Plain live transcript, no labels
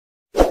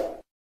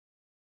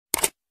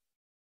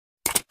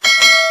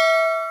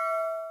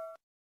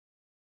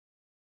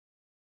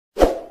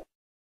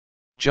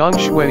Zhang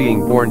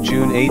Xueying, born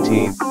June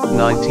 18,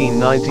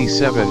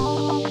 1997,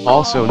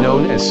 also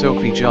known as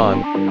Sophie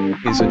Zhang,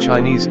 is a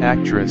Chinese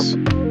actress.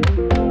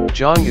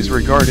 Zhang is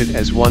regarded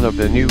as one of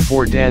the new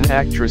four Dan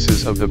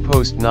actresses of the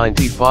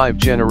post-95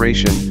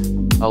 generation,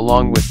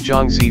 along with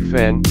Zhang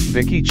Zifeng,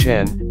 Vicky,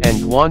 Chen, and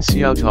Guan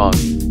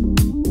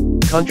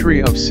Xiaotong.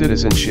 Country of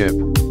citizenship,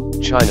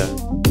 China.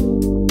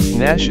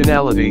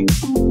 Nationality,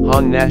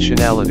 Han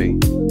nationality.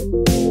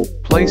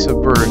 Place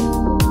of birth,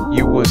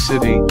 Yiwu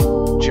City,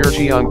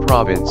 Zhejiang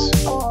Province.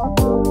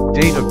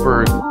 Date of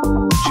birth,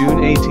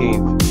 June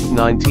 18,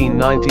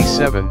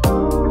 1997.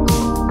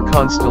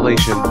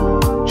 Constellation,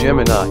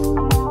 Gemini.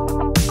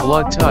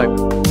 Blood type,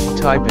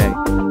 Type A.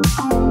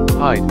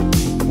 Height,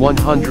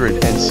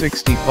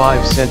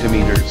 165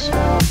 centimeters.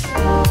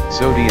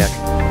 Zodiac,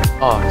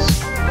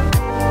 Ox.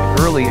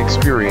 Early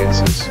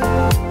experiences.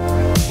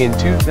 In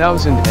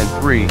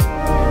 2003,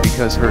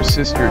 because her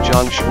sister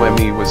Zhang Xue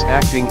Ying was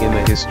acting in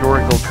the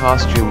historical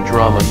costume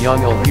drama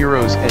Young Old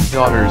Heroes and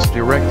Daughters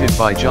directed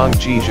by Zhang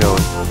Zifeng,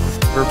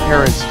 her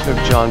parents took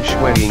Zhang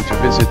Xue Ying to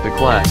visit the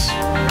class.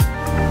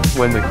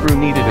 When the crew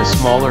needed a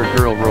smaller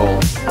girl role,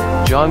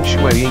 Zhang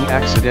Xue Ying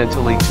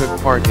accidentally took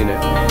part in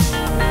it.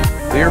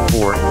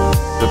 Therefore,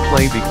 the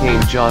play became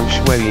Zhang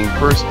Xue Ying's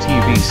first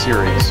TV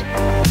series.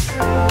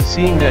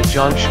 Seeing that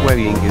Zhang Xue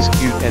Ying is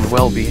cute and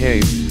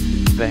well-behaved,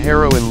 the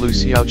heroine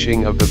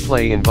Xiaotong of the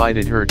play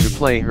invited her to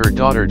play her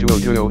daughter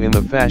Duo in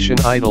the fashion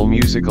idol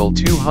musical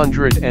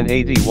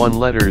 281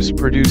 Letters,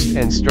 produced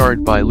and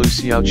starred by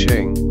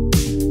Xiaotong.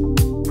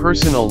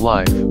 Personal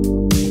life.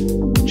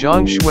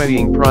 Zhang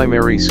Xueying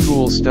primary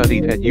school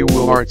studied at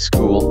Yiwu Art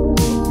School,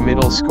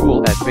 middle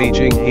school at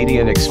Beijing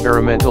Haitian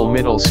Experimental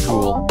Middle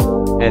School,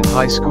 and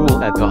high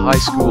school at the high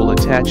school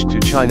attached to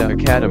China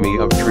Academy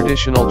of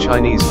Traditional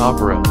Chinese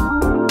Opera.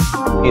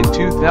 In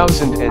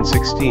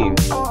 2016,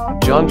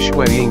 Zhang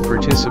Xueying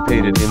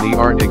participated in the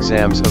art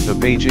exams of the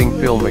Beijing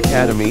Film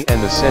Academy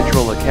and the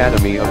Central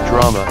Academy of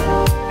Drama,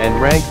 and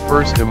ranked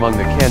first among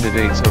the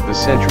candidates of the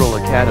Central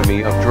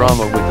Academy of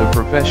Drama with a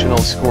professional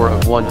score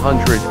of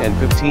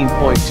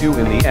 115.2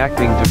 in the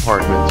acting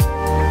department.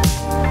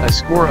 A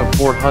score of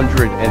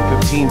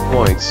 415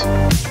 points,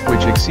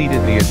 which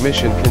exceeded the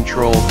admission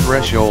control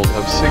threshold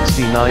of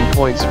 69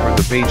 points for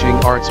the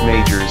Beijing arts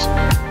majors,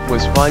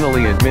 was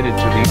finally admitted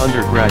to the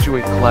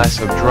undergraduate class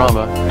of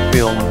drama,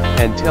 film,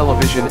 and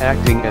television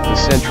acting at the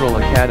Central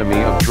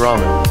Academy of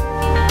Drama.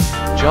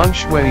 Zhang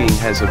Xueying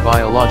has a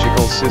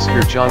biological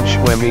sister, Zhang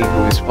Xue Ying,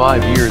 who is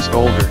 5 years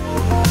older.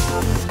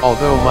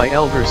 Although my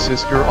elder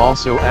sister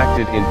also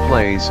acted in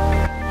plays,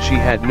 she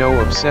had no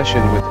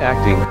obsession with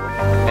acting,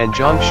 and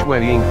Zhang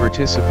Xueying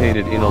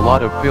participated in a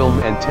lot of film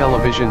and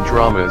television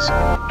dramas,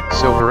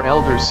 so her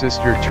elder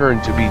sister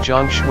turned to be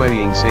Zhang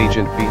Xueying's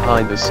agent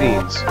behind the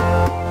scenes.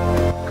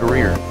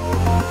 Career.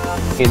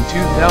 In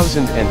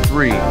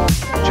 2003,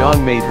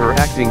 Zhang made her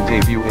acting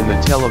debut in the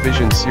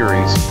television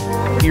series,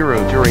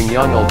 Hero during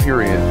Young Old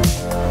period.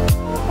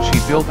 She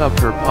built up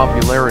her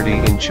popularity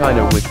in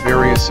China with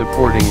various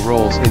supporting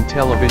roles in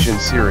television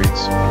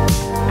series,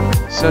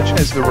 such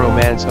as The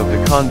Romance of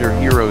the Condor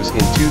Heroes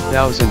in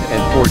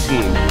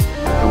 2014,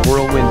 The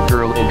Whirlwind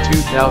Girl in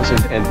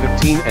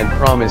 2015 and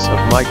Promise of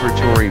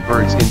Migratory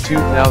Birds in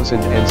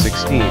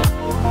 2016.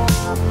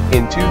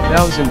 In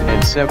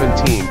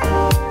 2017,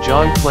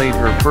 Zhang played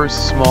her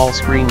first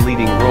small-screen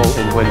leading role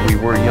in When We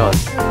Were Young,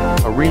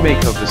 a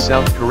remake of the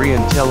South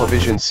Korean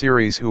television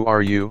series Who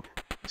Are You?,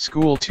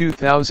 School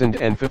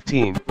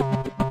 2015.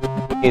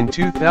 In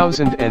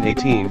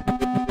 2018,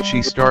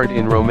 she starred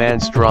in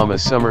romance drama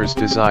Summer's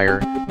Desire,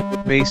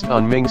 based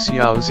on Ming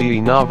Xiaozi's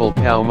novel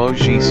Pao Mo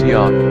Ji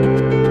Xia.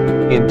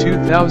 In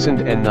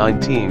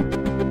 2019,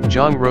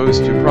 Zhang rose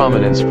to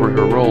prominence for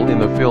her role in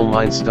the film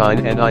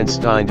Einstein and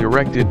Einstein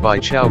directed by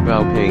Chow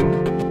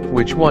Baoping,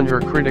 which won her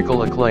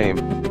critical acclaim.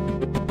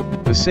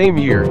 The same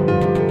year,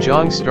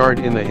 Zhang starred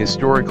in the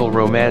historical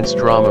romance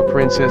drama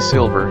Princess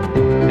Silver,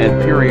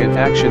 and period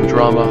action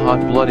drama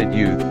Hot-Blooded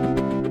Youth.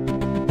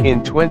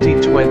 In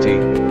 2020,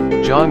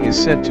 Zhang is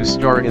set to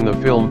star in the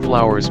film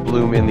Flowers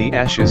Bloom in the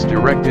Ashes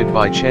directed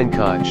by Chen.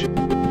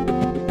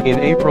 In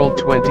April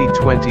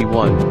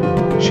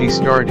 2021, she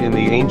starred in the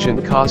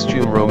ancient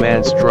costume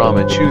romance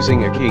drama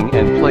Choosing a King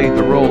and played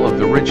the role of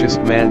the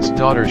richest man's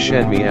daughter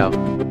Shen Miao.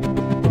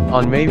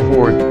 On May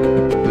 4th,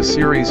 the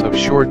series of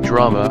short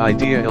drama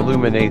Idea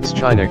Illuminates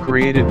China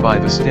created by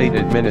the State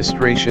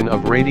Administration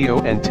of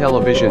Radio and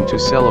Television to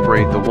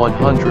celebrate the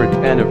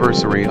 100th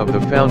anniversary of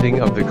the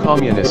founding of the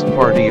Communist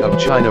Party of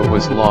China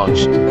was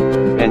launched,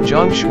 and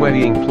Zhang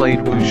Xueying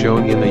played Wu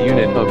Zhong in the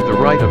unit of The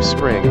Rite of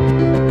Spring.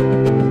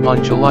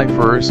 On July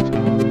 1st,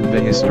 the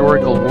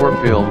historical war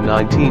film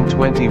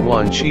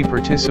 1921 she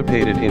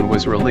participated in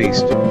was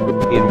released,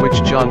 in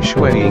which Zhang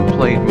Xueying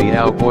played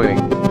Miao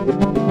Guoying.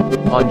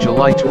 On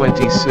July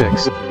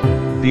 26,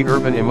 the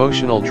urban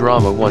emotional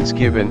drama Once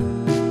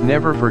Given,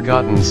 Never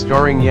Forgotten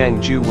starring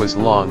Yang Zhu was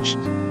launched.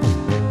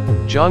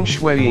 Zhang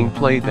Xueying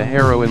played the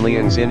heroine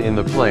Liang Xin in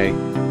the play,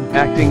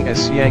 acting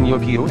as Xiang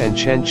Yuqiu and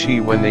Chen Qi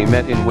when they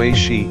met in Wei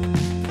Shi,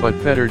 but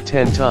fettered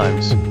 10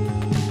 times.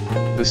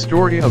 The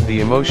story of the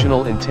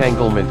emotional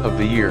entanglement of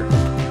the year.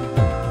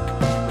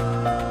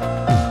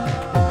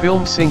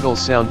 Film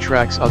singles,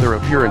 soundtracks, other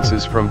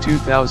appearances from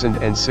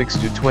 2006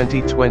 to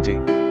 2020.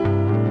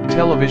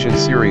 Television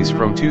series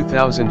from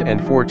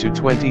 2004 to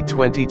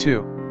 2022.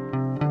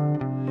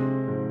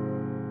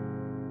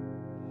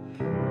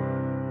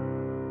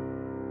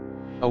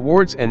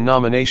 Awards and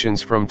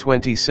nominations from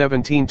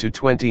 2017 to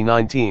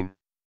 2019.